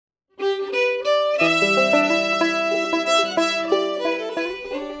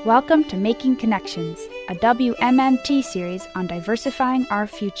Welcome to Making Connections, a WMMT series on diversifying our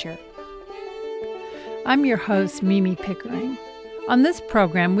future. I'm your host, Mimi Pickering. On this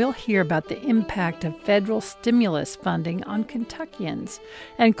program, we'll hear about the impact of federal stimulus funding on Kentuckians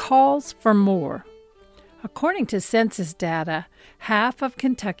and calls for more. According to census data, half of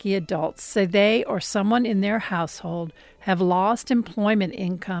Kentucky adults say they or someone in their household have lost employment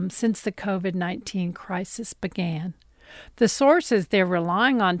income since the COVID-19 crisis began. The sources they're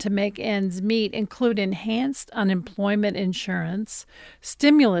relying on to make ends meet include enhanced unemployment insurance,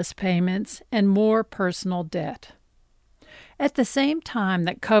 stimulus payments, and more personal debt. At the same time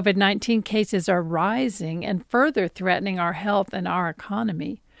that COVID-19 cases are rising and further threatening our health and our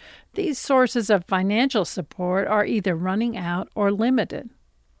economy, these sources of financial support are either running out or limited.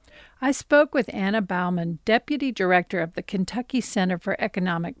 I spoke with Anna Bauman, Deputy Director of the Kentucky Center for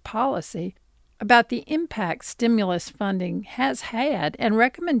Economic Policy, about the impact stimulus funding has had and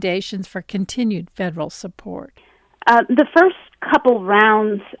recommendations for continued federal support. The first couple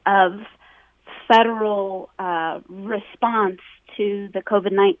rounds of federal response to the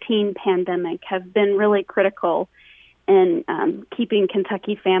COVID-19 pandemic have been really critical in keeping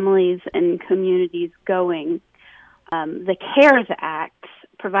Kentucky families and communities going. The CARES Act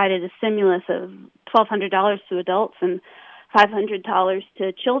provided a stimulus of $1,200 to adults and $500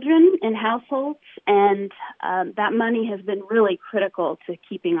 to children and households, and that money has been really critical to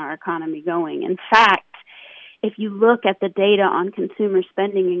keeping our economy going. In fact, if you look at the data on consumer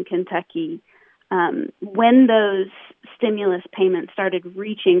spending in Kentucky, when those stimulus payments started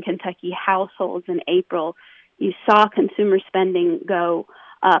reaching Kentucky households in April, you saw consumer spending go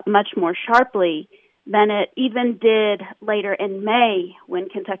much more sharply than it even did later in May when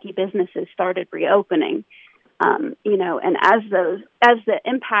Kentucky businesses started reopening. And as the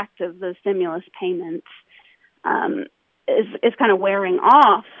impact of those stimulus payments is kind of wearing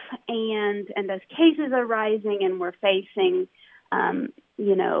off, and as cases are rising, and we're facing,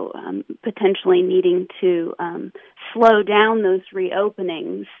 potentially needing to slow down those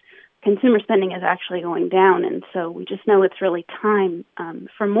reopenings, consumer spending is actually going down, and so we just know it's really time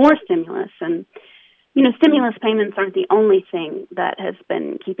for more stimulus. And stimulus payments aren't the only thing that has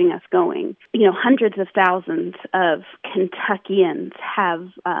been keeping us going. Hundreds of thousands of Kentuckians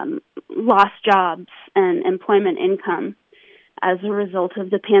have lost jobs and employment income as a result of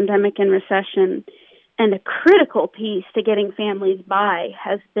the pandemic and recession. And a critical piece to getting families by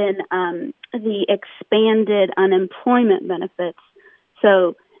has been the expanded unemployment benefits.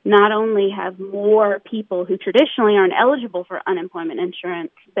 So not only have more people who traditionally aren't eligible for unemployment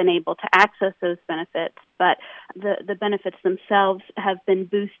insurance been able to access those benefits, but the benefits themselves have been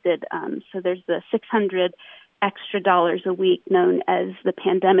boosted. So there's the $600 extra dollars a week known as the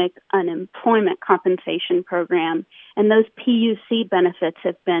Pandemic Unemployment Compensation Program. And those PUC benefits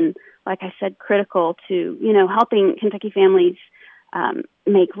have been, like I said, critical to, helping Kentucky families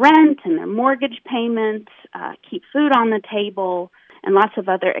make rent and their mortgage payments, keep food on the table, and lots of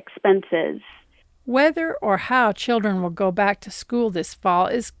other expenses. Whether or how children will go back to school this fall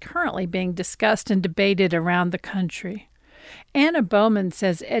is currently being discussed and debated around the country. Anna Bauman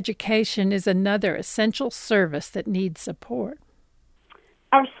says education is another essential service that needs support.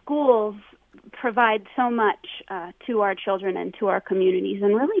 Our schools provide so much to our children and to our communities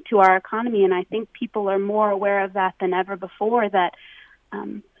and really to our economy, and I think people are more aware of that than ever before, that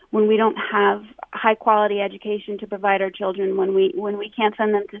when we don't have high-quality education to provide our children, when we can't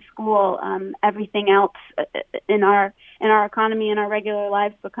send them to school, everything else in our economy and our regular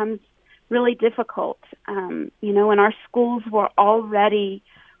lives becomes really difficult. And our schools were already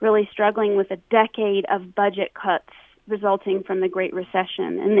really struggling with a decade of budget cuts resulting from the Great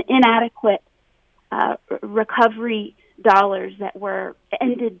Recession and the inadequate recovery dollars that were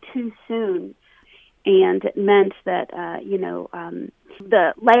ended too soon. And it meant that,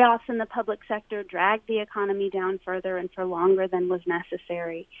 the layoffs in the public sector dragged the economy down further and for longer than was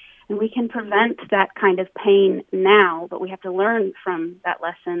necessary. And we can prevent that kind of pain now, but we have to learn from that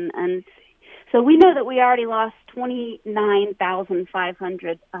lesson. And so we know that we already lost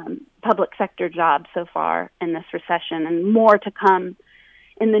 29,500 public sector jobs so far in this recession, and more to come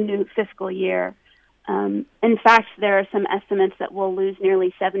in the new fiscal year. In fact, there are some estimates that we'll lose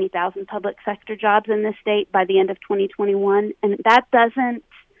nearly 70,000 public sector jobs in this state by the end of 2021. And that doesn't,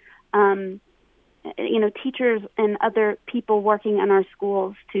 teachers and other people working in our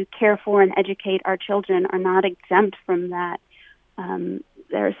schools to care for and educate our children are not exempt from that.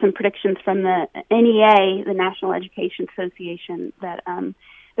 There are some predictions from the NEA, the National Education Association, that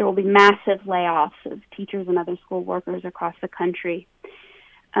there will be massive layoffs of teachers and other school workers across the country.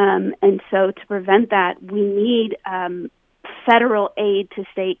 And so to prevent that, we need federal aid to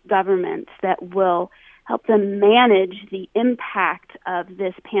state governments that will help them manage the impact of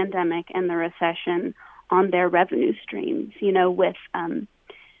this pandemic and the recession on their revenue streams, with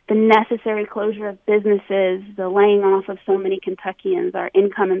the necessary closure of businesses, the laying off of so many Kentuckians, our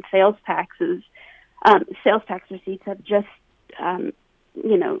income and sales tax receipts have just,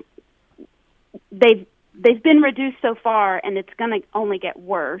 they've been reduced so far, and it's going to only get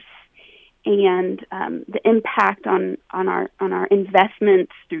worse. And the impact on our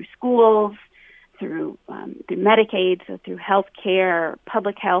investments through schools, through Medicaid, so through health care,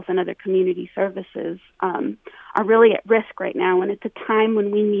 public health, and other community services are really at risk right now. And it's a time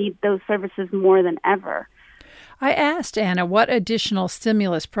when we need those services more than ever. I asked Anna what additional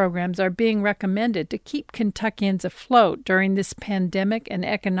stimulus programs are being recommended to keep Kentuckians afloat during this pandemic and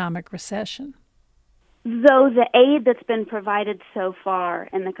economic recession. Though the aid that's been provided so far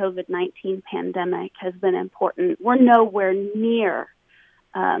in the COVID-19 pandemic has been important, we're nowhere near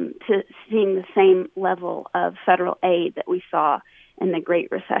to seeing the same level of federal aid that we saw in the Great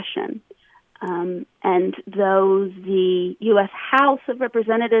Recession. And though the U.S. House of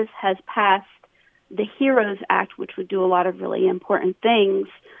Representatives has passed the HEROES Act, which would do a lot of really important things,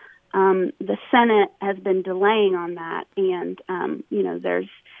 the Senate has been delaying on that, and there's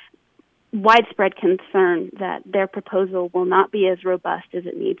widespread concern that their proposal will not be as robust as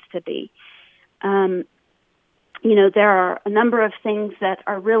it needs to be. There are a number of things that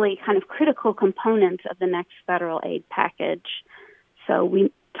are really kind of critical components of the next federal aid package. So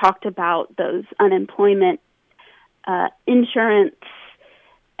we talked about those unemployment insurance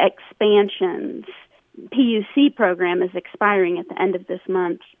expansions. PUC program is expiring at the end of this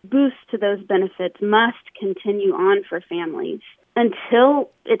month. Boosts to those benefits must continue on for families until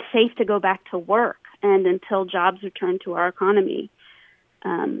it's safe to go back to work and until jobs return to our economy.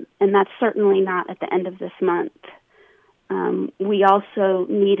 And that's certainly not at the end of this month. We also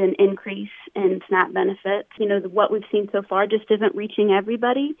need an increase in SNAP benefits. What we've seen so far just isn't reaching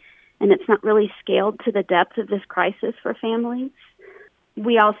everybody, and it's not really scaled to the depth of this crisis for families.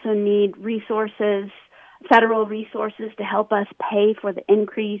 We also need federal resources to help us pay for the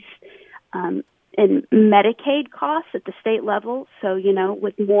increase in Medicaid costs at the state level. So,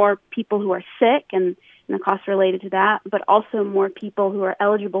 with more people who are sick and the costs related to that, but also more people who are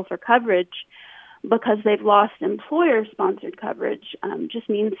eligible for coverage because they've lost employer-sponsored coverage, just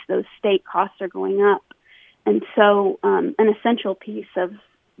means those state costs are going up. And so an essential piece of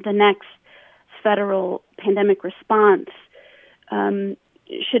the next federal pandemic response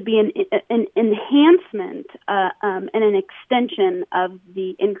should be an enhancement and an extension of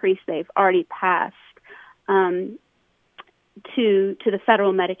the increase they've already passed to the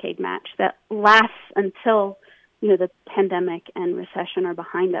federal Medicaid match that lasts until the pandemic and recession are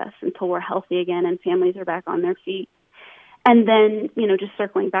behind us, until we're healthy again and families are back on their feet. And then, just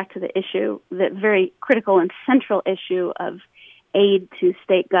circling back to the issue, the very critical and central issue of aid to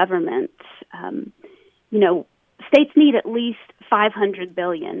state governments, states need at least $500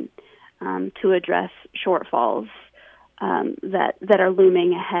 billion to address shortfalls that are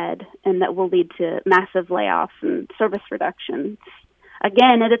looming ahead and that will lead to massive layoffs and service reductions.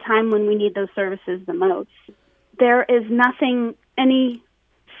 Again, at a time when we need those services the most. There is nothing any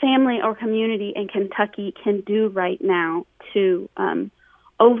family or community in Kentucky can do right now to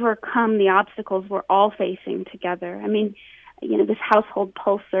overcome the obstacles we're all facing together. I mean, this household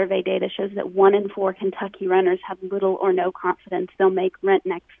pulse survey data shows that 1 in 4 Kentucky renters have little or no confidence they'll make rent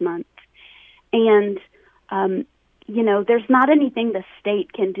next month. And, there's not anything the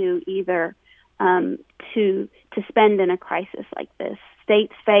state can do either to spend in a crisis like this.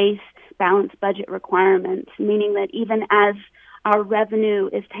 States face balanced budget requirements, meaning that even as our revenue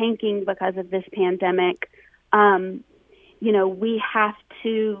is tanking because of this pandemic, we have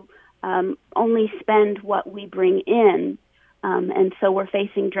to only spend what we bring in. And so we're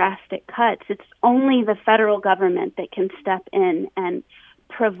facing drastic cuts. It's only the federal government that can step in and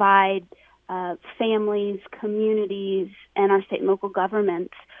provide families, communities, and our state and local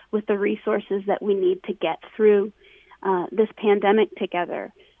governments with the resources that we need to get through this pandemic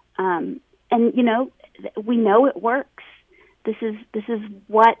together. And we know it works. This is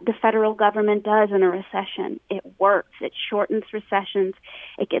what the federal government does in a recession. It works. It shortens recessions.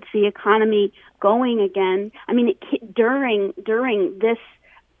 It gets the economy going again. I mean, during this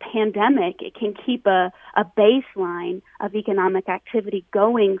pandemic, it can keep a baseline of economic activity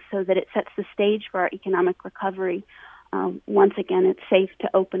going so that it sets the stage for our economic recovery. Once again, it's safe to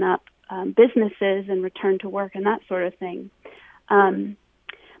open up businesses and return to work and that sort of thing.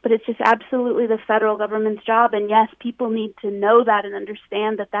 But it's just absolutely the federal government's job. And yes, people need to know that and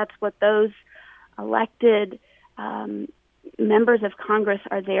understand that that's what those elected members of Congress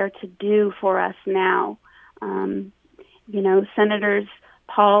are there to do for us now. Senators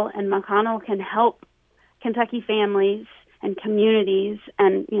Paul and McConnell can help Kentucky families and communities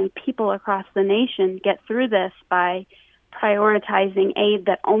and people across the nation get through this by prioritizing aid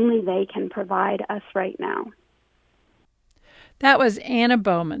that only they can provide us right now. That was Anna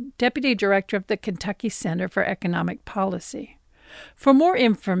Bowman, Deputy Director of the Kentucky Center for Economic Policy. For more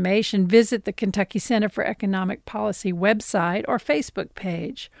information, visit the Kentucky Center for Economic Policy website or Facebook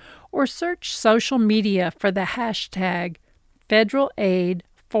page, or search social media for the hashtag Federal Aid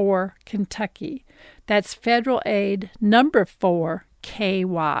for Kentucky. That's Federal Aid number 4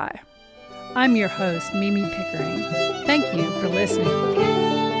 KY. I'm your host, Mimi Pickering. Thank you for listening.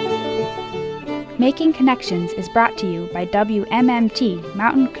 Making Connections is brought to you by WMMT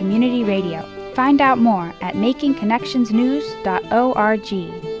Mountain Community Radio. Find out more at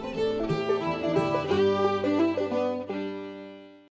makingconnectionsnews.org.